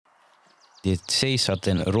Det sägs att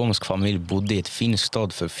en romsk familj bodde i ett finsk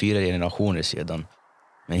stad för 4 generationer sedan.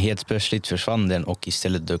 Men helt plötsligt försvann den och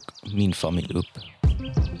istället dök min familj upp.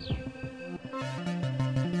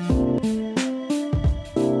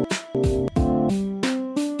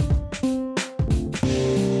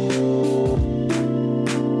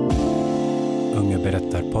 Unga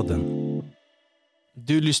berättar-podden.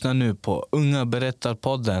 Du lyssnar nu på Unga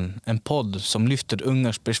berättar-podden, en podd som lyfter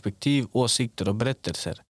ungars perspektiv, åsikter och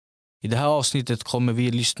berättelser. I det här avsnittet kommer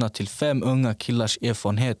vi lyssna till 5 unga killars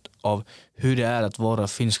erfarenhet av hur det är att vara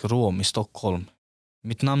finsk rom i Stockholm.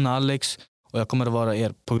 Mitt namn är Alex och jag kommer att vara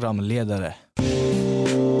er programledare.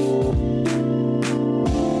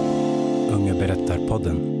 Unga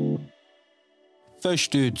berättar-podden.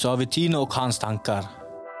 Först ut så har vi Tino och hans tankar.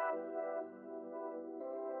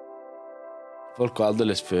 Folk har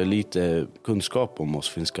alldeles för lite kunskap om oss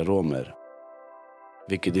finska romer.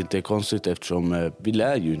 Vilket inte är konstigt eftersom vi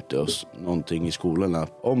lär ju inte oss någonting i skolorna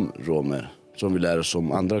om romer. Som vi lär oss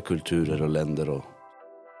om andra kulturer och länder. Och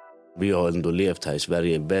vi har ändå levt här i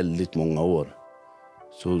Sverige väldigt många år.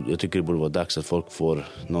 Så jag tycker det borde vara dags att folk får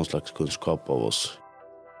någon slags kunskap av oss.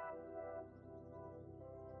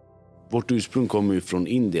 Vårt ursprung kommer ju från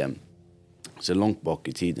Indien. Så långt bak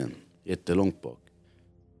i tiden. Jättelångt bak.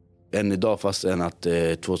 Än idag fast än att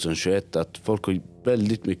 2021 att folk har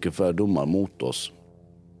väldigt mycket fördomar mot oss.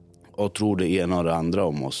 Och tror det ena och det andra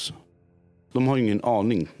om oss. De har ingen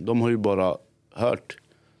aning. De har ju bara hört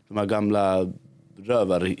de här gamla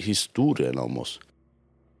rövarhistorierna om oss.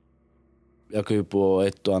 Jag kan ju på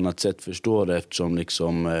ett och annat sätt förstå det eftersom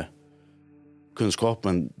liksom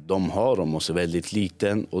kunskapen de har om oss är väldigt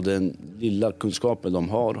liten. Och den lilla kunskapen de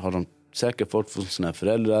har de säkert fått från sina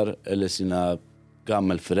föräldrar eller sina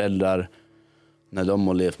gammelföräldrar. När de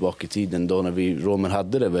har levt bak i tiden då när vi romer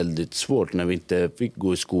hade det väldigt svårt. När vi inte fick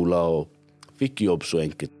gå i skola och fick jobb så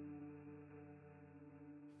enkelt.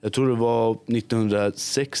 Jag tror det var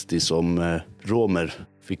 1960 som romer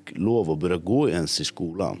fick lov att börja gå ens i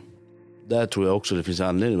skolan. Där tror jag också det finns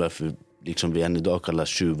anledning varför liksom vi än idag kallar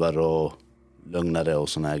tjuvar och lögnare och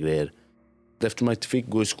såna här grejer. Efter man inte fick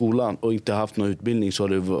gå i skolan och inte haft någon utbildning så har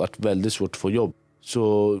det varit väldigt svårt att få jobb.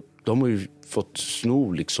 Så de har ju fått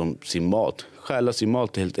sno liksom sin mat. Stjäla sin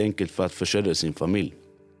mat helt enkelt för att försörja sin familj.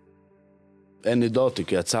 Än idag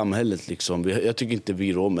tycker jag att samhället liksom, jag tycker inte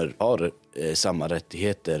vi romer har samma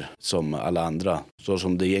rättigheter som alla andra. Så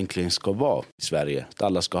som det egentligen ska vara i Sverige. Att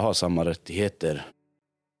alla ska ha samma rättigheter.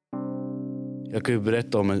 Jag kan ju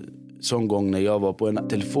berätta om en sån gång när jag var på en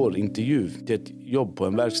telefonintervju till ett jobb på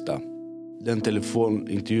en verkstad. Den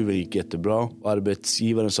telefonintervjun gick jättebra och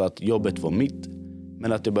arbetsgivaren sa att jobbet var mitt.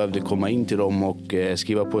 Men att jag behövde komma in till dem och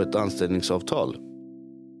skriva på ett anställningsavtal.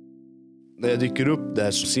 När jag dyker upp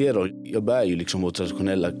där så ser de, jag bär ju liksom vår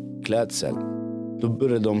traditionella klädsel. Då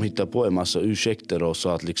började de hitta på en massa ursäkter och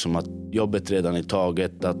sa att, liksom att jobbet redan är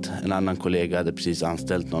taget. Att en annan kollega hade precis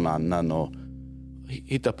anställt någon annan och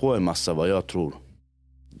hitta på en massa vad jag tror.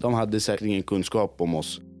 De hade säkert ingen kunskap om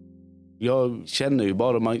oss. Jag känner ju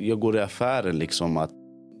bara jag går i affären liksom att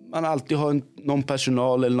man alltid har någon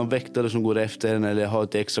personal eller någon väktare som går efter en eller har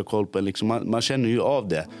ett extra koll på en. Liksom. Man känner ju av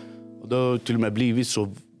det. Och det har till och med blivit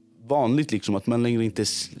så vanligt liksom, att man längre inte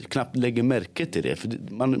knappt lägger märke till det. För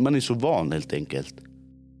man är så van helt enkelt.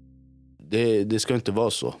 Det ska inte vara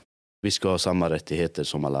så. Vi ska ha samma rättigheter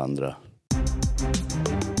som alla andra.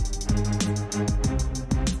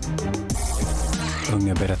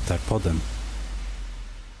 Unga berättar-podden.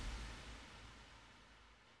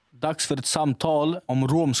 Dags för ett samtal om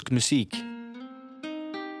romsk musik.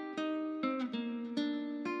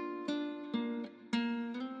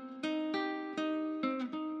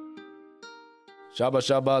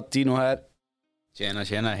 Shabba, Tino här.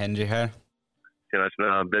 Tjena, Henry här.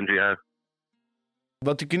 Tjena, Benji här.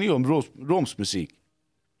 Vad tycker ni om romsk musik?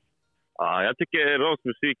 Ja, jag tycker romsk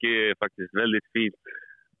musik är faktiskt väldigt fint.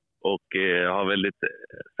 Och har väldigt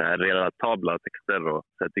så här relatabla texter. Och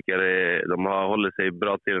så jag tycker de har hållit sig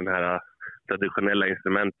bra till den här traditionella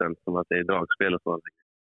instrumenten. Som att det är dragspel och sånt.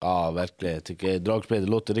 Ja, verkligen. Jag tycker dragspel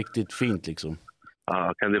låter riktigt fint liksom.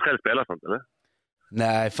 Ja, kan du själv spela sånt eller?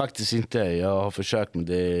 Nej, faktiskt inte. Jag har försökt men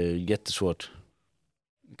det är jättesvårt.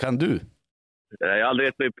 Kan du? Jag har aldrig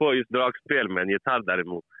gett mig på just dragspel med en gitarr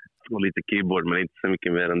däremot. Och lite keyboard men inte så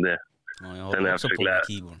mycket mer än det. Ja, jag håller också på med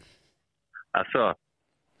keyboard. Alltså?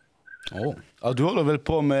 Oh. Ja, du håller väl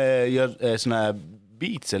på med såna här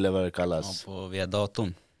beats eller vad det kallas? Ja, via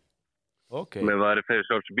datorn. Okay. Men vad är det för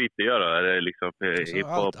sorts beat du gör då? Är det liksom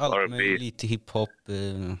hiphop, R&B? Lite hiphop,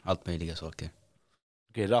 allt möjliga saker.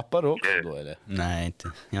 Okej, rappar du också då eller? Nej,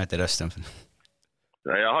 inte. Jag har inte rösten för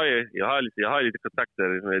det. Jag har lite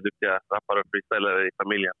kontakter med duktiga rappare och freestylare i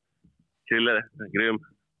familjen. Krille, grym.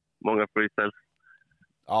 Många freestyles.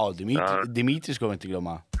 Ja, Dimitri ska vi inte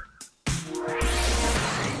glömma.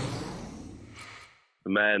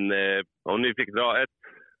 Men om ni fick dra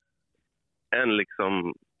en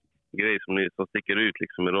liksom grej som sticker ut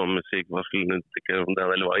liksom i rommusik, vad skulle ni tycka om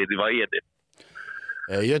den? Eller vad är det?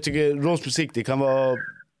 Jag tycker rommusik, det kan vara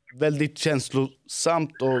väldigt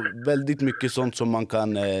känslosamt och väldigt mycket sånt som man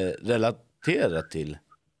kan relatera till.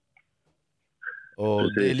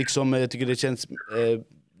 Och det är liksom, jag tycker det känns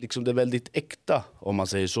liksom det är väldigt äkta, om man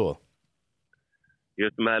säger så.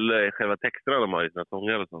 Just med själva texterna de har i sina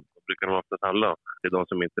sånger och sånt, brukar de ofta handla om. Det är de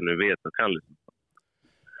som inte nu vet och kan liksom.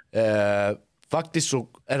 Faktiskt så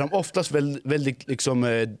är de oftast väldigt liksom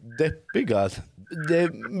deppiga. Det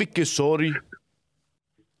är mycket sorg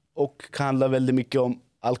och handlar väldigt mycket om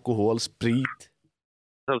alkohol, sprit.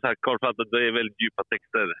 Som sagt, kortfattat, det är väldigt djupa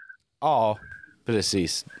texter. Ja,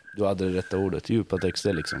 precis. Du hade det rätta ordet, djupa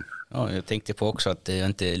texter liksom. Ja, jag tänkte på också att jag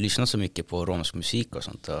inte lyssnar så mycket på romsk musik och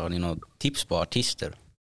sånt. Har ni något tips på artister?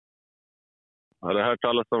 Har du hört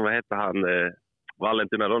talas om, vad heter han?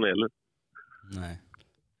 Valentin Aroni, eller? Nej.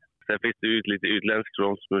 Sen finns det lite utländsk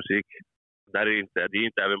romsk musik. Där är det är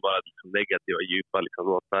inte även bara liksom negativa, djupa liksom,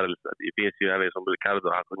 låtar. Det finns ju även som Ricardo,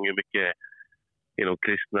 han sjunger mycket inom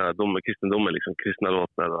kristendomen, liksom, kristna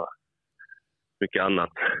låtar och mycket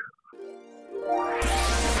annat.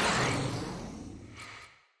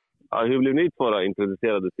 Ja, hur blev ni två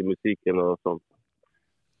introducerade till musiken och sånt?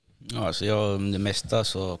 Ja, alltså det mesta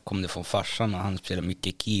så kom det från farsan och han spelade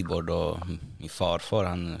mycket keyboard och min farfar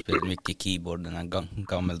han spelade mycket keyboard, den här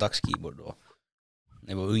gammeldags keyboard då.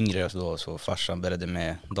 När jag var yngre så farsan började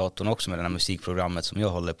med datorn också med det här musikprogrammet som jag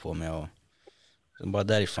håller på med och så bara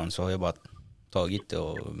därifrån så har jag bara tagit det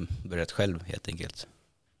och börjat själv helt enkelt.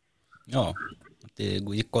 Ja, det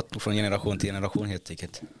gick gott från generation till generation helt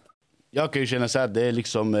enkelt. Jag kan ju känna så här, det är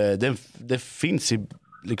liksom det finns i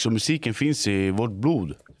liksom, musiken finns i vårt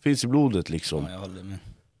blod. Finns i blodet liksom. Ja, jag håller med.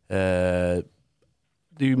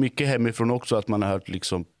 Det är ju mycket hemifrån också att man har hört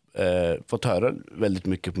liksom fått höra väldigt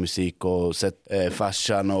mycket på musik och sett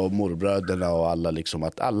farsan och morbröderna och alla liksom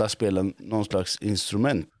att alla spelar någon slags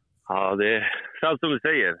instrument. Ja, det är sant som du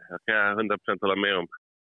säger. Jag kan 100% hålla med om.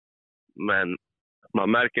 Men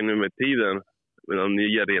man märker nu med tiden med de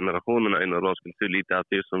nya generationerna inom rockkultur lite att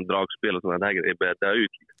det är som dragspel och sådana här grejer börjar dö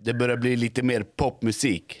ut. Det börjar bli lite mer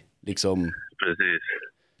popmusik liksom. Precis.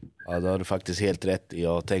 Ja, då har du faktiskt helt rätt. Jag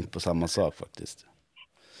har tänkt på samma sak faktiskt.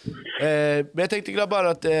 Men jag tänkte grabbar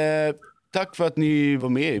att tack för att ni var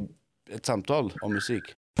med i ett samtal om musik.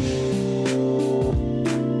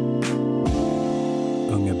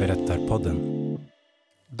 Unga berättar-podden.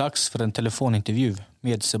 Dags för en telefonintervju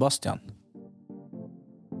med Sebastian.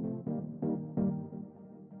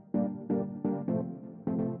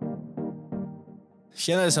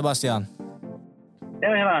 Tjena Sebastian.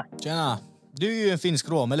 Tjena. Tjena. Du är ju en finsk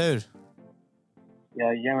rom, eller hur?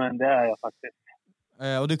 Jajamän, det är jag faktiskt.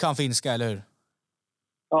 Och du kan finska, eller hur?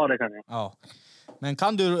 Ja, det kan jag. Ja. Men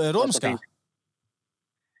kan du romska?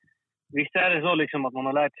 Visst är det så liksom att man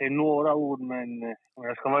har lärt sig några ord, men om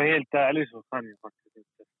jag ska vara helt ärlig så kan jag faktiskt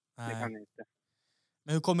inte. Det kan jag inte.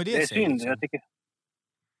 Men hur kommer det sig? Det är synd, liksom? jag tycker.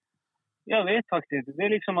 Jag vet faktiskt inte. Det är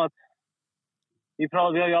liksom att vi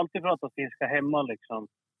har ju alltid pratat finska hemma liksom.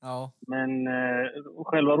 Ja. Men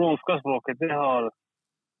själva romska språket, det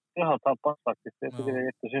har tappats faktiskt. Jag tycker det är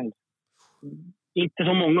jättesynd. Inte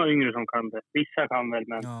så många yngre som kan det. Vissa kan väl,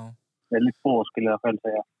 men väldigt få skulle jag själv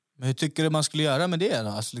säga. Men hur tycker du man skulle göra med det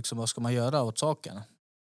då? Alltså liksom, vad ska man göra åt saken?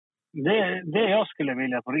 Det jag skulle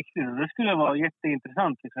vilja på riktigt, det skulle vara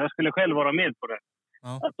jätteintressant. Liksom. Jag skulle själv vara med på det.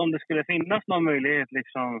 Ja. Att om det skulle finnas någon möjlighet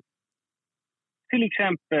liksom, till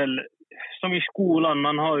exempel som i skolan,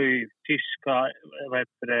 man har ju tyska,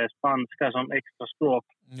 spanska som extra språk.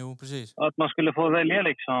 Jo, precis. Att man skulle få välja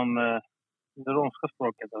liksom det romska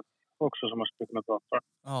språket också som man skulle kunna prata.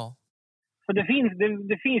 Ja. För det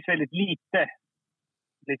finns väldigt lite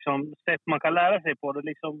liksom, sätt man kan lära sig på det.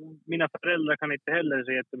 Liksom, mina föräldrar kan inte heller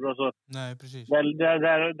så jättebra. Så nej, precis.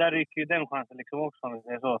 Där rycker ju den chansen liksom också.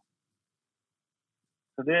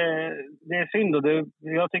 Så det är synd. Och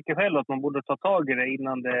jag tycker själv att man borde ta tag i det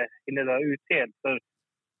innan det är ut helt. För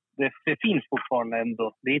det finns fortfarande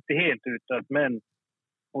ändå. Det är inte helt utdött, men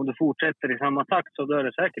om det fortsätter i samma takt så dör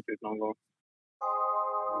det säkert ut någon gång.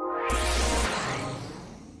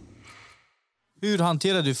 Hur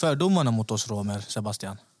hanterar du fördomarna mot oss romer,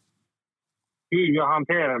 Sebastian? Hur jag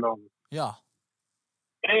hanterar dem? Ja.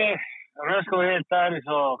 Om jag ska vara helt ärlig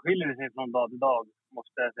så skiljer det sig från dag till dag,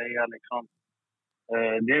 måste jag säga. Liksom.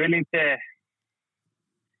 Det är väl inte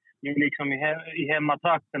liksom i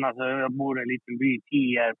hemmatrakten. Alltså jag bor i en liten by i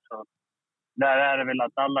Tierp. Så där är det väl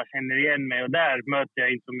att alla känner igen mig. Och där möter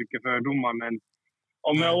jag inte så mycket fördomar. Men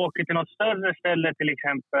om jag åker till något större ställe till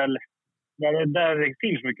exempel, där det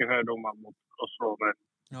finns mycket fördomar mot oss romer.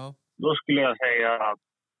 Ja. Då skulle jag säga att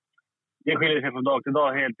det skiljer sig från dag till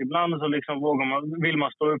dag helt. Ibland så liksom vill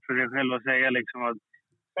man stå upp för sig själv och säga liksom att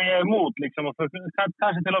säga emot. Liksom, och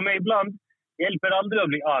kanske till och med ibland hjälper aldrig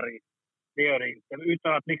att bli arg. Det gör det inte.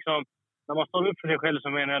 Utan att liksom, när man står upp för sig själv så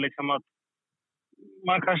menar jag liksom att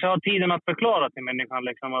man kanske har tiden att förklara till människan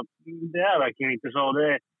liksom att det är verkligen inte så. Det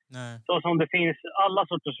är, Nej. så som det finns alla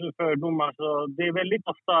sorters fördomar, så det är väldigt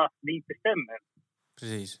ofta det inte stämmer.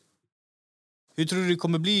 Precis. Hur tror du det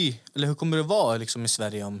kommer bli, eller hur kommer det vara liksom i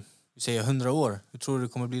Sverige om vi säger 100 år? Hur tror du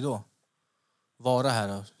det kommer bli då? Vara här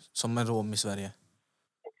då, som en rom i Sverige?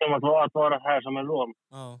 Som att vara här som en rom.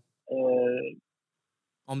 Ja.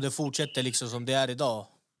 Om det fortsätter liksom som det är idag?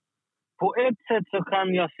 På ett sätt så kan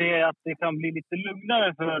jag se att det kan bli lite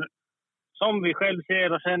lugnare, för som vi själv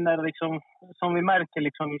ser och känner, liksom, som vi märker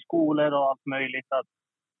liksom i skolor och allt möjligt, att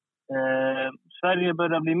Sverige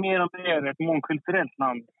börjar bli mer och mer ett mångkulturellt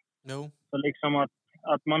land. Jo. Så liksom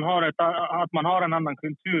att man har en annan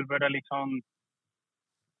kultur börjar liksom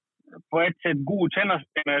på ett sätt godkännas.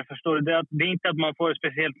 Förstår du? Det är inte att man får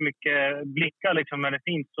speciellt mycket blickar liksom, när det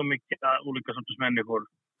finns så mycket olika sorters människor.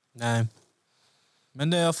 Nej.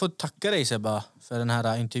 Men jag får tacka dig Sebba för den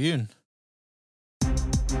här intervjun.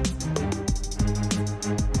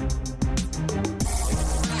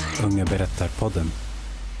 Unga berättar-podden.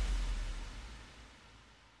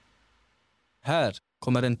 Här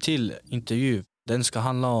kommer en till intervju. Den ska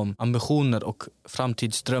handla om ambitioner och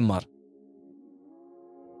framtidsdrömmar.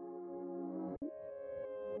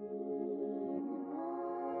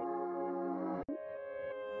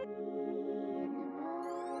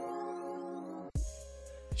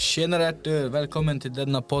 Tjenare Arthur, välkommen till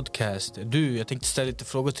denna podcast. Jag tänkte ställa lite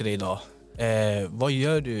frågor till dig idag. Vad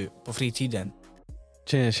gör du på fritiden?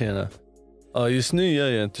 Tjena. Ja, just nu gör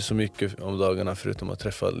jag inte så mycket om dagarna förutom att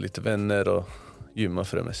träffa lite vänner och gymma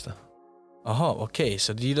för det mesta. Aha, okej.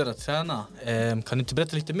 Så du gillar att träna. Kan du inte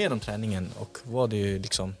berätta lite mer om träningen och vad du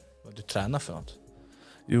tränar för något?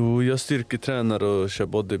 Jo, jag styrketränar och kör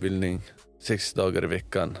bodybuilding 6 dagar i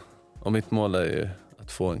veckan. Och mitt mål är ju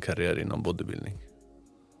att få en karriär inom bodybuilding.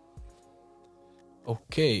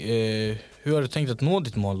 Okej, hur har du tänkt att nå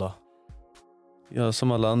ditt mål då? Ja,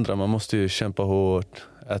 som alla andra, man måste ju kämpa hårt,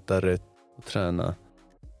 äta rätt och träna.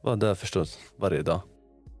 Vara där förstås varje dag.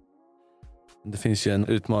 Det finns ju en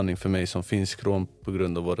utmaning för mig som finsk rom på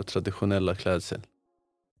grund av våra traditionella klädsel.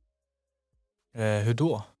 Hur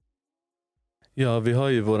då? Ja, vi har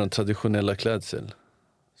ju våran traditionella klädsel.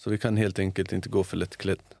 Så vi kan helt enkelt inte gå för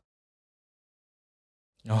lättklätt.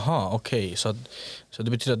 Jaha, okej. Så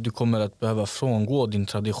det betyder att du kommer att behöva frångå din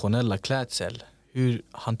traditionella klädsel. Hur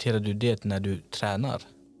hanterar du det när du tränar?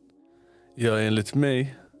 Ja, enligt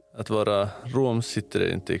mig, att vara rom sitter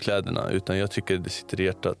det inte i kläderna utan jag tycker det sitter i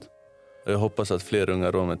hjärtat. Och jag hoppas att fler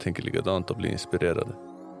unga romer tänker likadant och blir inspirerade.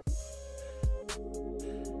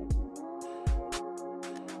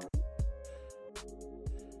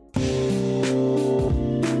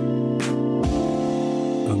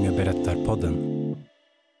 Unga berättar-podden.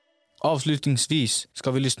 Avslutningsvis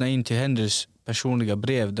ska vi lyssna in till Hendrys personliga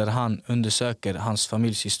brev där han undersöker hans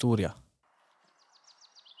familjs historia.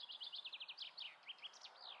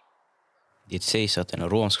 Det sägs att en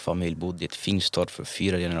romsk familj bodde i ett finstad för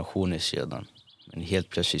 4 generationer sedan. Men helt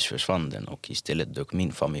plötsligt försvann den och istället dök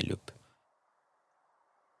min familj upp.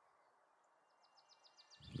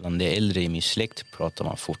 Bland de äldre i min släkt pratar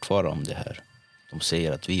man fortfarande om det här. De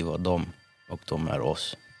säger att vi var dem och de är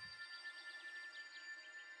oss.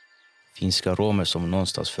 Finska romer som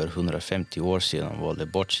någonstans för 150 år sedan valde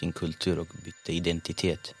bort sin kultur och bytte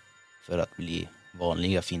identitet för att bli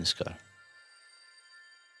vanliga finskar.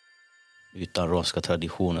 Utan romska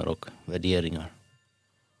traditioner och värderingar.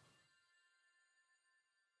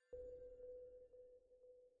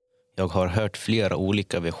 Jag har hört flera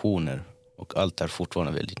olika versioner och allt är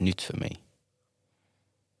fortfarande väldigt nytt för mig.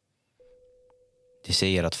 De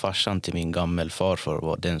säger att farsan till min gammelfarfar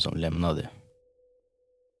var den som lämnade.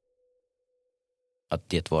 Att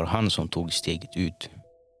det var han som tog steget ut.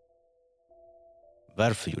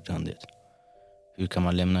 Varför gjorde han det? Hur kan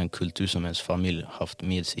man lämna en kultur som ens familj haft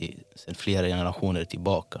med sig sedan flera generationer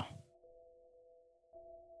tillbaka?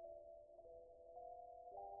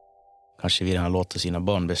 Kanske vill han låta sina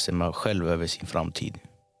barn bestämma själv över sin framtid.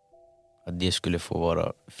 Att de skulle få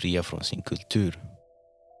vara fria från sin kultur.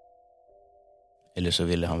 Eller så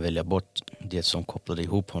ville han välja bort det som kopplade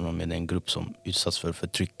ihop honom med en grupp som utsatts för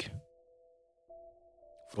förtryck.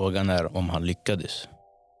 Frågan är om han lyckades.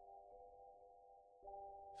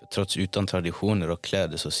 För trots utan traditioner och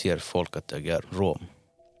kläder så ser folk att jag är rom.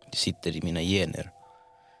 Det sitter i mina gener.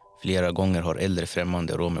 Flera gånger har äldre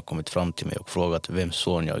främmande romer kommit fram till mig och frågat vem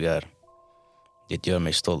son jag är. Det gör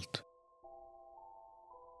mig stolt.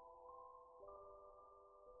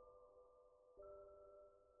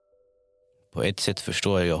 På ett sätt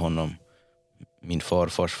förstår jag honom, min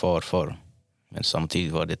farfars farfar, men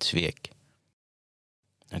samtidigt var det ett svek.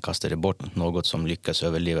 Han kastade bort något som lyckats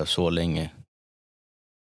överleva så länge.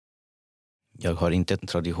 Jag har inte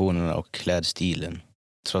traditionerna och klädstilen.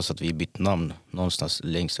 Trots att vi bytt namn någonstans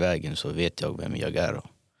längs vägen så vet jag vem jag är och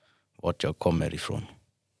vart jag kommer ifrån.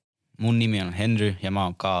 Mun nimi on Henry ja mä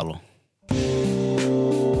oon Kaalo.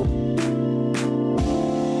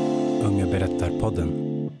 Unga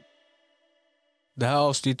berättar-podden. Det här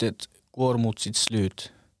avsnittet går mot sitt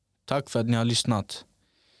slut. Tack för att ni har lyssnat.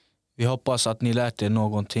 Vi hoppas att ni lärt er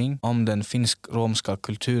någonting om den finsk-romska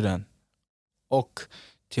kulturen. Och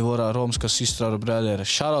till våra romska systrar och bröder,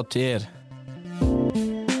 shoutout till er!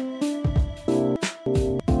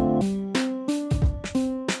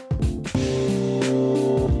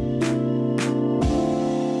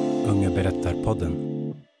 Unga berättar-podden.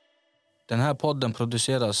 Den här podden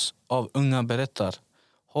produceras av Unga berättar.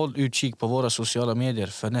 Håll utkik på våra sociala medier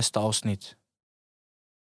för nästa avsnitt.